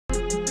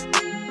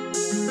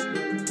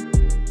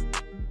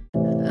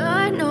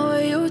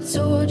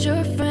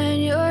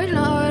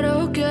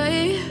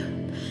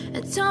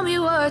Tell me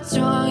what's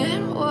wrong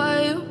and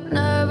why you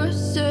never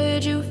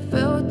said you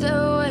felt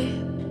that way.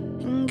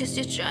 And guess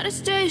you're trying to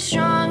stay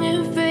strong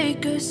and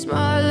fake a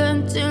smile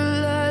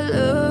until I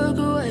look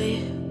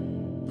away.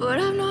 But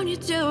I've known you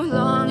too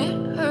long,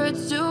 it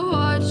hurts to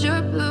watch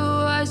your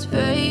blue eyes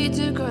fade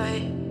to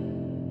gray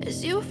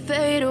as you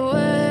fade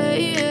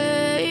away,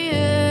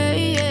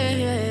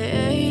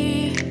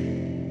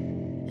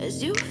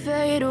 as you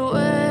fade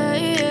away.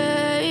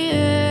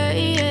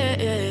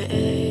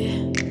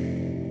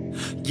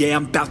 Yeah,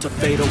 I'm about to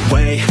fade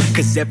away,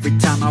 cause every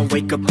time I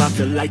wake up I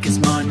feel like it's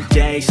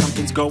Monday.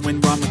 Something's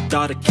going wrong with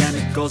all the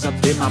chemicals up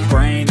in my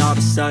brain. All of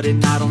a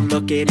sudden I don't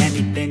look at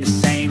anything the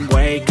same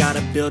way.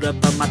 Gotta build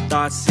up of my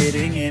thoughts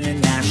sitting in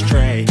an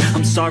ashtray.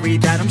 I'm sorry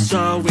that I'm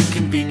so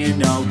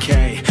inconvenient,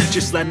 okay.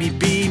 Just let me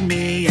be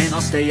me and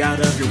I'll stay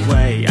out of your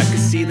way. I can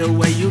see the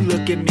way you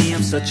look at me,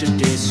 I'm such a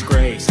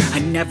disgrace. I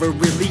never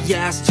really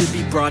asked to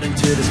be brought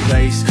into this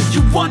place.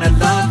 You wanna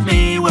love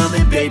me? Well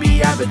then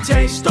baby I have a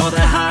taste. All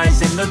the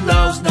highs and the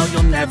lows, no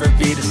you'll never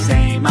be the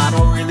same. I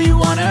don't really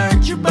wanna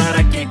hurt you but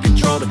I can't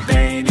control the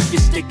pain. If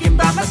you're sticking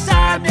by my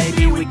side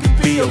maybe we could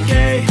be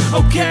okay.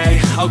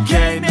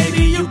 Okay,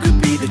 maybe you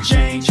could be the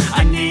change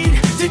I need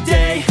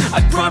today.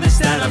 I promise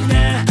that I've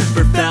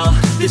never felt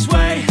this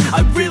way.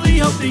 I really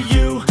hope that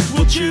you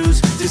will choose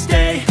to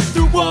stay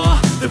through all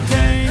the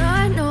pain.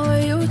 I know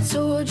you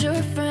told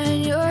your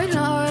friend you're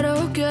not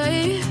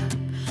okay.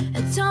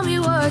 And tell me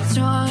what's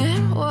wrong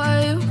and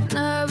why you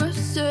never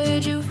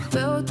said you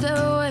felt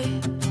that way.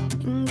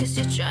 And guess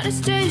you're trying to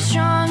stay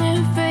strong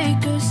and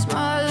fake a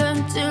smile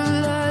until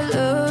I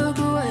look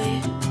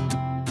away.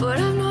 But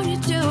I've known you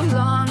too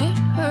long, it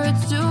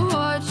hurts to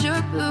watch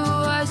your blue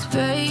eyes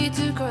fade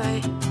to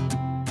gray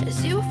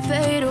as you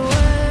fade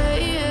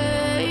away,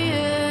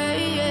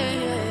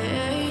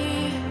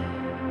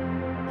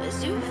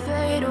 as you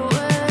fade away.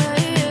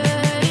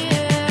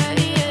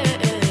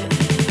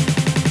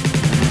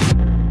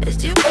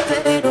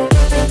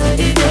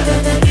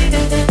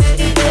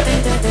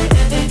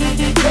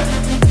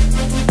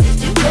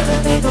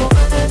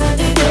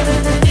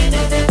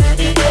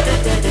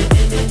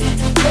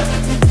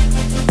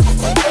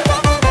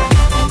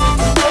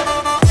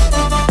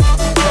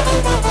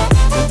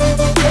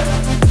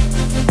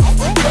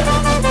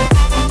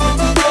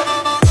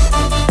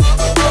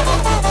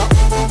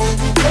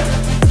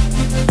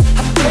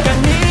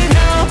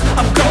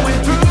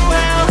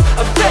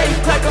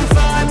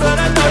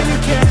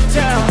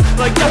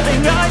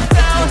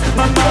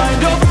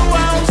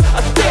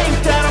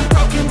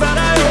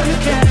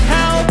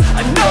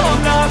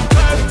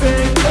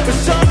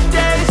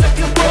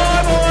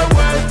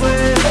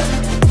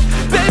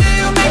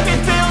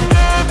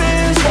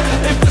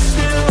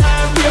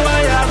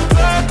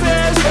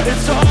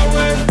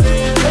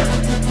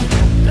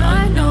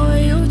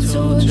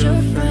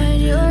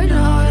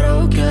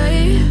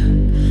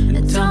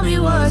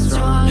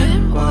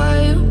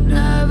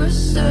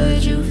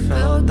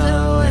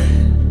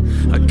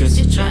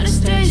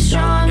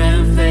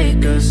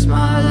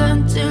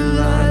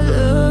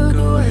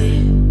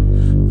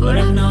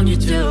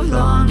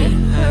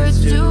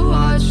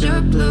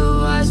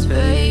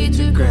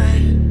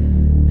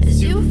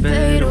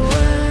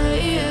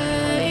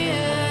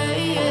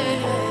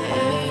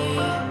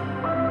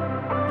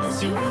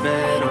 You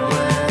fade